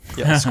Scorsha.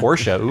 Yeah,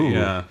 Scorsha. Ooh.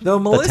 Yeah. Though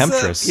Melissa, the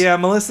Temptress. Yeah,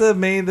 Melissa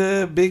made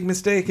the big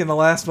mistake in the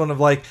last one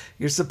of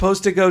you're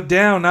supposed to go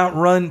down, not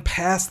run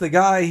past the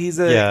guy. He's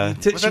a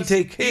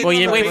Well,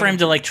 you wait for him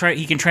to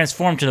he can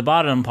transform to the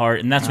bottom part,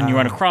 and that's when you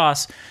run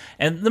across.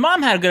 And the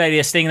mom had a good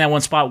idea, staying in that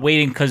one spot,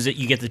 waiting because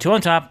you get the 2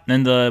 on top,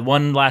 and the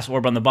one last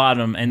orb on the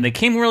bottom, and they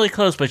came really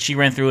close, but she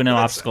ran through an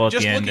obstacle at the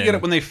end. Just looking at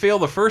it when they fail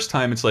the first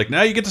time, it's like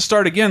now you get to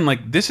start again.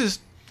 Like this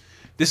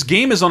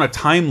game is on a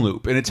time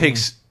loop, and it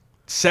takes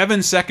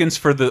 7 seconds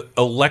for the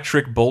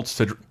electric bolts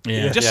to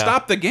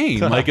stop the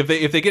game. Like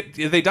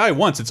if they die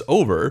once, it's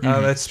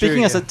over.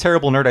 Speaking as a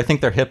terrible nerd, I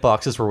think their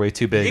hitboxes were way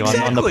too big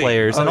on the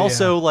players, and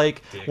also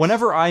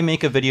whenever I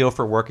make a video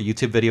for work, a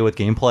YouTube video with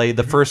gameplay,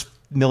 the first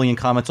million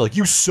comments are like,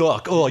 "You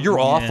suck! Oh, you're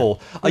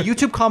awful." A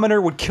YouTube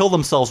commenter would kill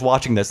themselves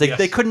watching this.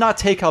 They could not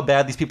take how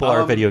bad these people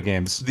are at video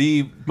games.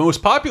 The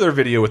most popular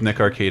video with Nick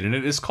Arcade in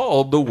it is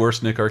called "The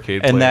Worst Nick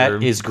Arcade Player," and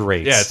that is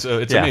great. Yeah,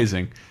 it's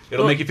amazing.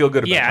 It'll make you feel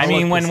good about it. Yeah, I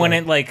mean, when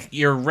it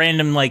you're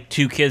random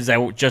 2 kids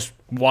that just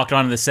walked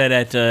onto the set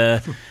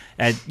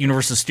at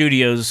Universal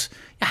Studios.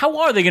 How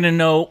are they going to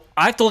know?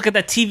 I have to look at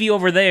that TV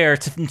over there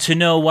to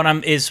know what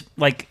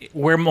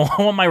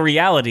what my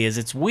reality is.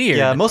 It's weird.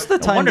 Yeah, most of the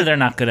time, I wonder they're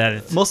not good at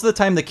it. Most of the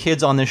time, the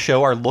kids on this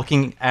show are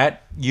looking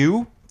at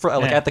you.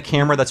 At the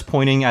camera that's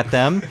pointing at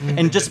them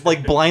and just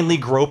blindly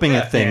groping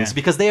at things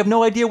because they have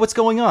no idea what's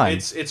going on.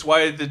 It's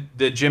why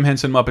the Jim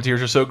Henson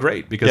Muppeteers are so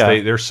great because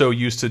they're so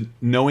used to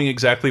knowing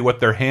exactly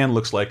what their hand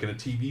looks like in a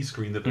TV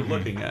screen that they're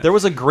looking at. There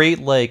was a great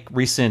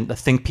recent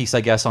think piece,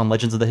 I guess, on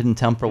Legends of the Hidden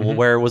Temple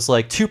where it was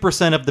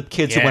 2% of the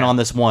kids who went on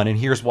this one, and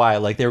here's why: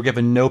 they were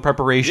given no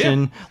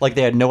preparation,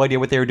 they had no idea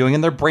what they were doing,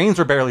 and their brains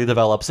were barely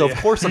developed. So of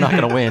course they're not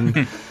going to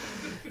win.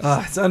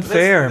 It's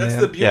unfair, man.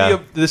 That's the beauty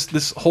of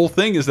this whole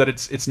thing is that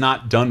it's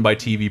not done by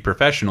TV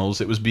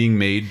professionals. It was being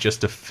made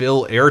just to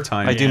fill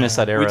airtime. I do miss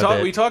that era.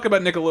 We talk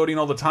about Nickelodeon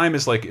all the time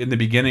as in the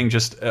beginning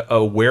just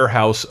a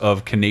warehouse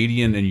of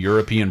Canadian and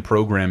European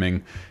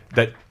programming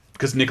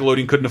because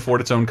Nickelodeon couldn't afford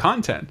its own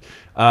content.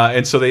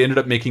 And so they ended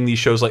up making these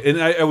shows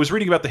and I was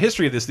reading about the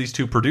history of these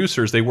 2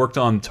 producers. They worked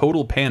on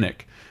Total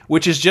Panic,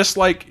 which is just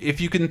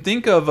if you can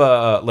think of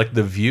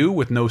The View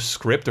with no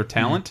script or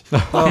talent,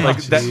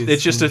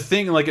 it's just a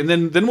thing. And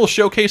then we'll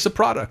showcase a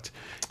product.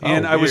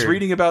 And I was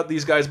reading about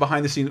these guys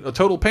behind the scenes.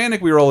 Total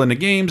Panic, we were all into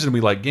games, and we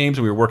like games,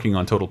 and we were working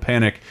on Total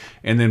Panic.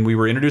 And then we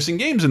were introducing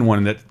games in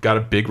one that got a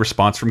big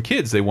response from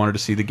kids. They wanted to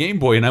see the Game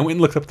Boy, and I went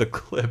and looked up the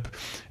clip.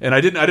 And I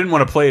didn't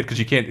want to play it because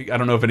you can't. I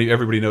don't know if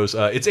everybody knows.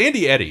 It's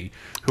Andy Eddy,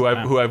 who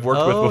I've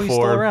worked with before. He's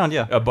still around,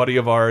 yeah. A buddy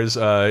of ours.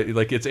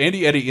 It's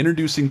Andy Eddy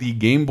introducing the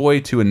Game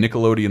Boy to a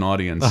Nickelodeon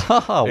audience.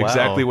 Oh, wow.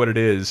 Exactly what it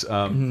is.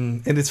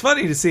 And it's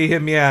funny to see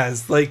him,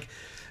 as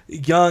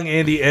young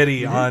Andy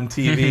Eddy on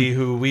TV,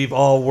 who we've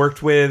all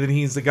worked with, and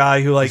he's the guy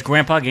who he's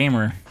Grandpa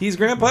Gamer. He's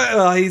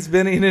Grandpa. He's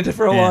been in it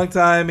for a long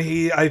time.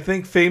 I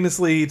think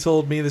famously he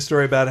told me the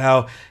story about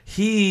how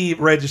he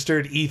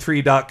registered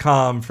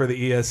E3.com for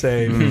the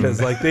ESA because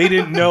they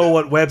didn't know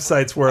what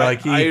websites were.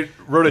 I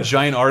wrote a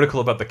giant article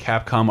about the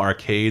Capcom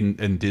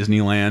arcade in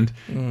Disneyland,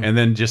 and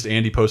then just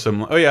Andy posted,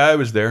 "Oh yeah, I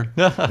was there."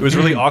 It was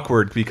really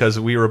awkward because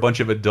we were a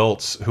bunch of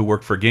adults who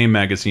worked for game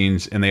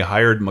magazines, and they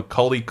hired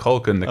Macaulay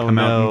Culkin to come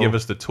out and give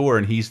us the tour,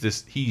 and he's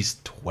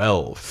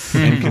 12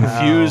 and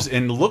confused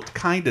and looked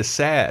kind of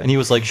sad, and he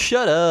was like,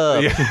 "Shut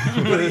up."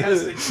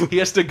 He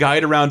has to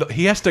guide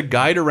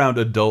around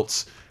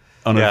adults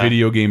on a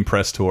video game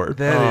press tour.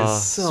 That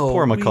is so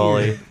poor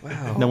Macaulay.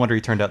 Wow. No wonder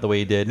he turned out the way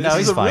he did. This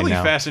He's is a fine really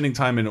now. fascinating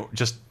time in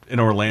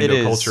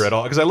Orlando culture at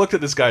all, because I looked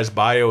at this guy's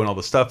bio and all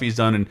the stuff he's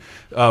done,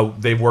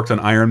 and they've worked on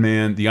the Iron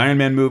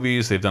Man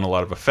movies. They've done a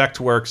lot of effect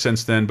work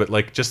since then, but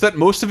like just that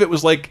most of it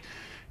was like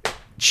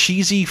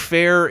cheesy,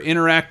 fair,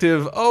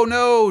 interactive. Oh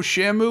no,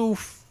 Shamu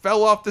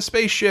fell off the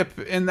spaceship,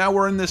 and now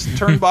we're in this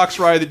turnbox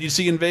ride that you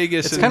see in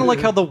Vegas. It's kind of like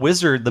how the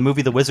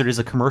movie The Wizard is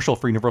a commercial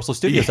for Universal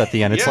Studios at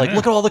the end. It's like,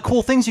 look at all the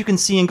cool things you can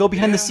see and go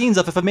behind the scenes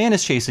of if a man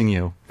is chasing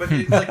you. But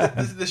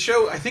the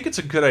show, I think it's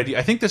a good idea.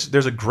 I think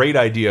there's a great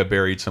idea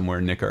buried somewhere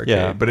in Nick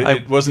Arcade, but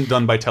it wasn't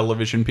done by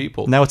television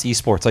people. Now it's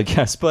esports, I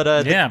guess. But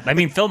I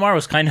mean, Phil Maher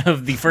was kind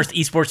of the first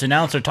esports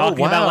announcer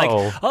talking about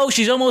like, oh,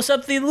 she's almost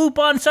up the loop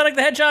on Sonic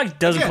the Hedgehog.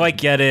 Doesn't quite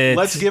get it.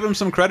 Let's give him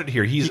some credit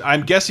here.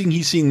 I'm guessing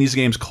he's seeing these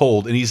games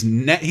cold, and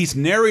he's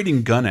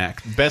narrating gun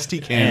act best he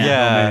can.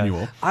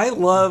 Manual.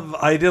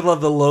 I did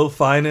love the low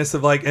fineness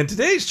of like, and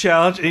today's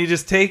challenge, and he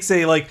just takes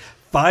a like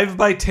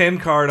 5x10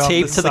 card off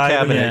the side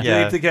cabinet, of it,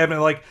 tape the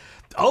cabinet, like,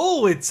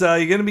 oh, it's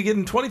you're gonna be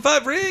getting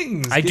 25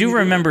 rings. I do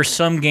remember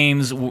some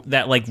games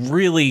that like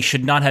really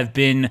should not have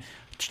been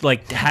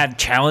like had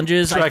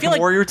challenges. Dragon I feel like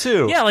Warrior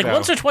 2. Yeah, like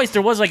once or twice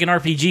there was like an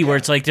RPG where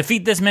it's like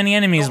defeat this many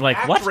enemies.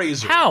 Like what?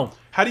 How?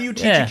 How do you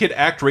teach a kid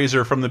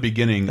ActRaiser from the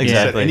beginning to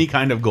set any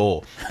kind of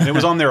goal? And it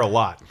was on there a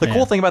lot. The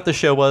cool thing about the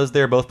show was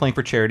they're both playing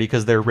for charity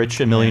because they're rich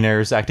and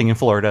millionaires acting in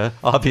Florida,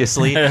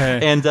 obviously.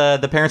 And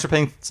the parents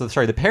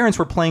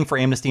were playing for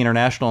Amnesty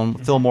International.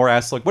 And Phil Moore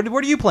asked, like, what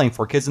are you playing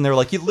for, kids? And they were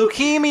like,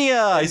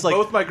 leukemia. He's like,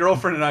 both my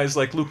girlfriend and I was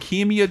like,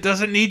 leukemia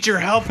doesn't need your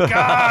help,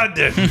 God.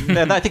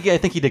 And I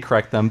think he did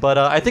correct them. But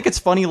I think it's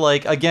funny,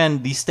 like,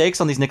 again, the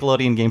stakes on these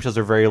Nickelodeon game shows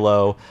are very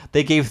low.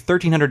 They gave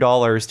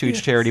 $1,300 to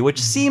each charity,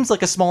 which seems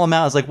like a small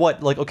amount. It's like,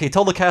 what? Like, okay,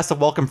 tell the cast of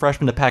Welcome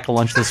Freshmen to pack a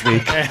lunch this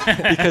week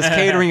because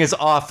catering is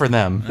off for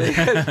them.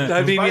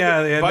 I mean, they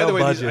had no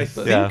budget. I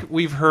think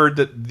we've heard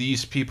that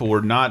these people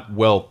were not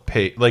well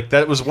paid. Like,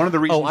 that was one of the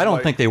reasons. Oh, I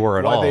don't think they were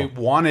at all. They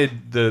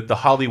wanted the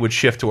Hollywood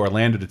shift to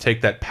Orlando to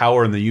take that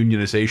power and the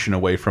unionization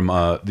away from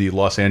the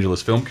Los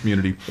Angeles film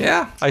community.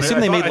 Yeah. I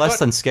assume they made less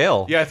than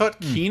scale. Yeah, I thought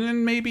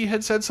Keenan maybe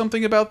had said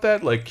something about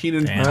that. Like,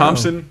 Keenan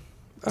Thompson.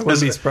 I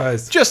wouldn't be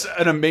surprised. Just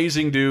an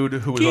amazing dude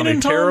who was on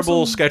a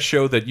terrible sketch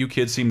show that you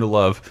kids seem to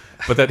love,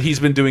 but that he's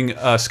been doing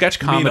sketch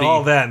comedy. You mean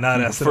all that, not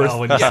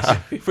SNL.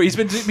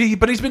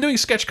 But he's been doing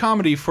sketch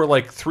comedy for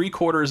like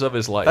 3/4 of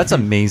his life. That's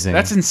amazing.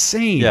 That's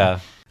insane.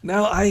 Yeah.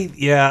 No,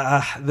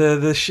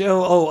 the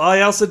show. Oh,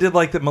 I also did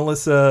like that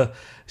Melissa.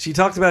 She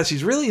talked about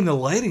she's really into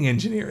lighting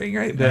engineering,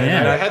 right? And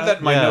I had that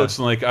in my notes.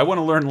 And like, I want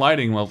to learn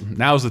lighting. Well,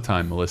 now's the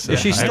time, Melissa. Yeah,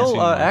 she's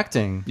still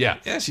acting. Yeah,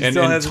 she and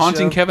still has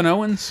taunting a show. Kevin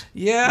Owens.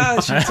 Yeah,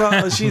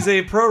 she's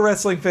a pro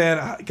wrestling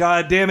fan.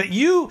 God damn it,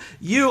 you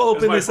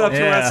opened this up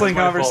to wrestling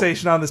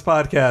conversation on this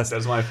podcast.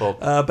 That's my fault.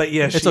 But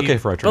yeah, it's okay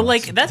for Retronauts. But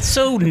like, that's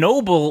so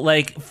noble.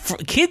 Like,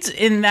 kids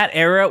in that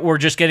era were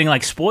just getting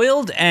like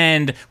spoiled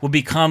and would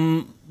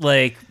become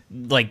like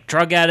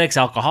drug addicts,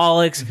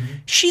 alcoholics.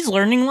 She's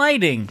learning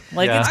lighting.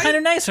 Like, it's kind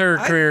of nice, her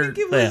career.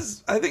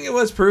 I think it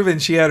was proven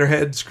she had her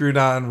head screwed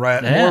on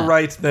more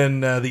right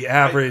than the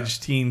average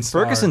teen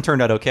star. Ferguson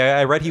turned out okay.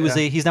 I read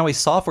he's now a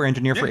software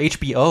engineer for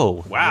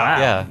HBO. Wow.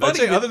 Yeah. I'd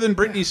say other than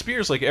Britney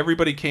Spears, like,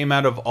 everybody came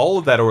out of all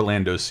of that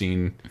Orlando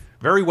scene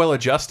very well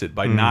adjusted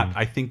by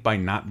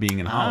not being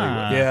in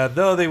Hollywood. Yeah,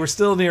 though they were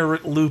still near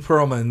Lou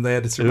Pearlman. They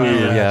had to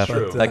survive.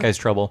 True. That guy's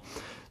trouble.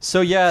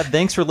 So yeah,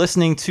 thanks for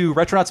listening to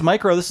Retronauts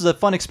Micro. This is a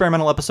fun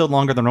experimental episode,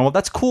 longer than normal.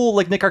 That's cool.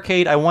 Like Nick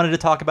Arcade, I wanted to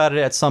talk about it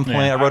at some point.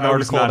 I wrote an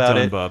article about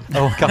it. Bob.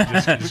 Oh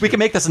god, we can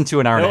make this into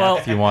an hour and a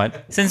half if you want.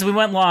 Since we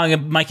went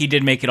long, Mikey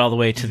did make it all the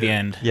way to the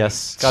end.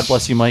 Yes, God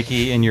bless you,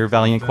 Mikey, in your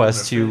valiant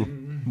quest to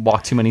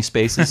walk too many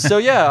spaces. So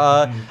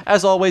yeah,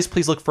 as always,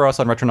 please look for us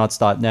on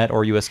retronauts.net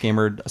or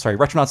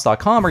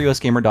retronauts.com or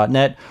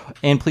usgamer.net,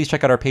 and please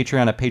check out our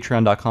Patreon at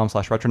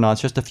patreon.com/retronauts.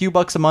 Just a few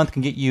bucks a month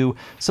can get you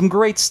some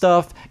great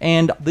stuff,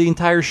 and the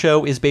entire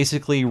show is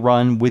basically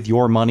run with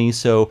your money.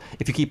 So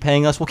if you keep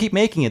paying us, we'll keep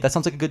making it. That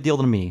sounds like a good deal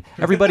to me.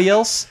 Everybody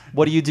else,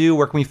 what do you do?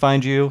 Where can we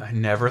find you? I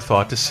never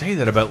thought to say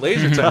that about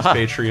Laser Time's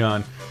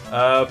Patreon.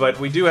 But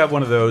we do have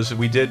one of those.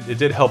 It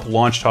did help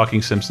launch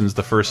Talking Simpsons.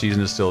 The first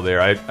season is still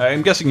there.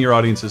 I'm guessing your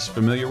audience is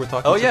familiar with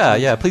Talking Simpsons. Oh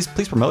yeah. Please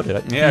promote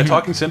it. Yeah,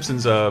 Talking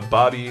Simpsons.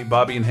 Bobby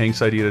and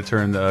Hank's idea to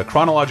turn the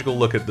chronological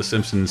look at the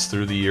Simpsons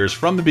through the years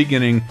from the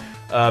beginning.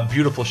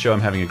 Beautiful show. I'm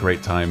having a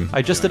great time.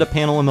 I just did a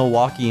panel in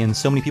Milwaukee, and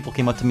so many people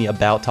came up to me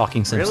about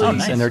Talking Simpsons, Really?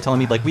 Nice. and they're telling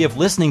me like we have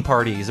listening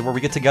parties where we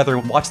get together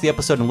and watch the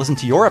episode and listen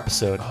to your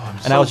episode.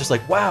 I was just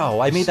like, wow,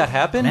 I made that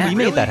happen. Man, we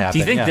made that happen. Do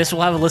you think this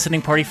will have a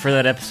listening party for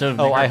that episode?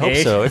 Oh, I hope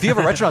so. If you have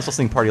a Retronauts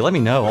listening party, let me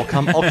know. I'll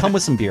come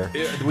with some beer.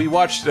 We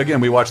watched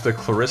the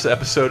Clarissa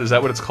episode. Is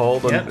that what it's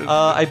called? Yep.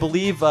 I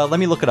believe. Let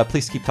me look it up.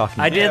 Please keep talking.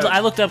 I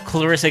looked up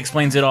Clarissa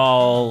Explains It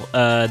All,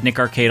 Nick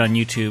Arcade on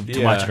YouTube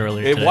to watch it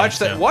earlier. Watch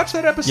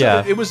that episode.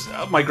 Yeah. It was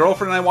My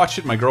girlfriend and I watched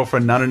it. My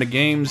girlfriend, not into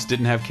games,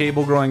 didn't have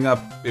cable growing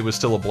up. It was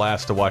still a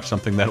blast to watch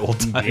something that old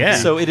time. Yeah.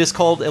 So it is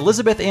called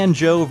Elizabeth and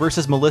Joe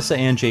versus Melissa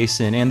and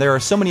Jason, and there are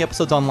so many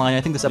episodes online.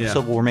 I think this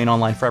episode will remain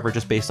online forever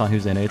just based on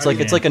who's in it. It's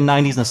it's like a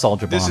 90s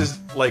nostalgia bomb. This is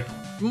like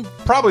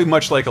probably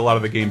much like a lot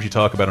of the games you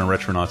talk about on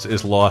Retronauts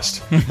is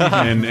lost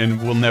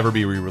and will never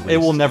be re-released. It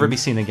will never be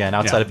seen again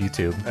outside of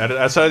YouTube.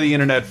 Outside of the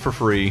internet for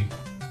free.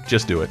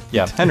 Just do it.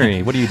 Yeah.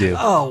 Henry, what do you do?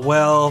 Oh,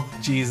 well,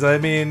 geez. I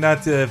mean,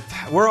 not to...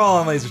 We're all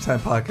on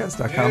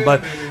lasertimepodcast.com,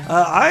 but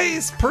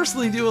I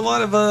personally do a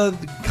lot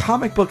of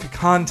comic book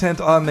content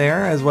on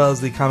there, as well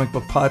as the comic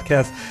book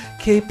podcast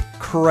Cape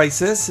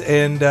Crisis,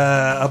 and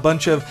a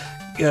bunch of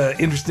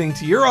interesting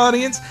to your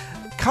audience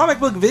comic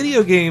book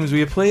video games. We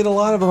have played a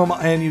lot of them,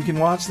 and you can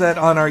watch that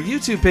on our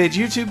YouTube page,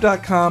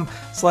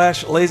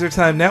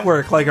 youtube.com/LaserTime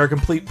Network, like our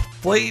complete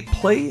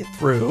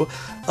playthrough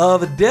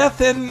of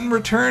Death and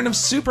Return of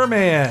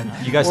Superman.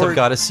 You guys have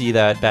got to see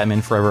that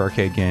Batman Forever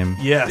arcade game.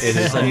 Yes. It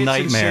is a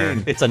nightmare.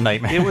 Insane. It's a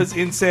nightmare. It was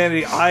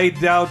insanity. I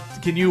doubt,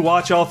 can you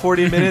watch all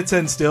 40 minutes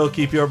and still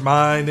keep your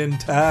mind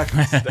intact?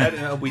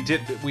 We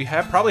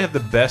probably have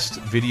the best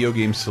video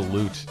game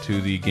salute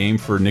to the game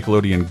for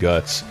Nickelodeon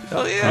Guts.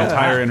 Oh, yeah. The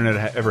entire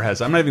internet ever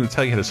has. I'm not even going to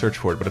tell you how to search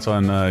for it, but it's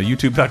on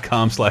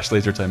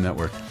youtube.com/LaserTime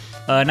Network.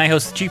 And I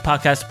host the Cheap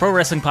Podcast, Pro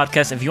Wrestling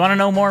Podcast. If you want to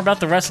know more about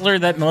the wrestler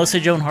that Melissa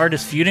Joan Hart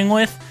is feuding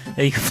with,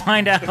 you can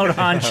find out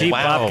on Cheap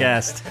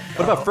Podcast.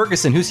 What about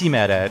Ferguson? Who's he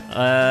mad at?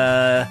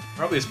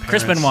 Probably his parents.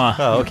 Chris Benoit.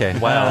 Oh, okay.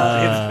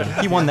 Wow.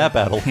 He won that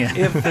battle.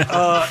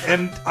 Yeah.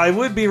 And I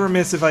would be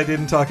remiss if I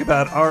didn't talk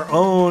about our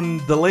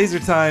own, the Laser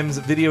Times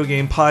video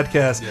game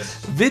podcast,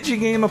 Video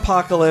Game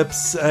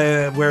Apocalypse,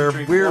 where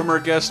we're former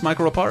guest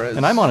Michael Raparez.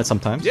 And I'm on it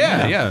sometimes.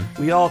 Yeah.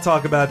 We all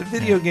talk about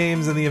video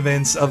games and the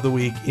events of the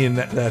week in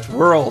that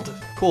world.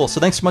 Cool.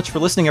 So thanks so much for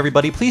listening,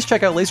 everybody. Please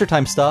check out Laser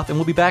Time stuff, and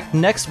we'll be back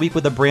next week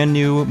with a brand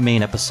new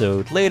main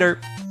episode. Later.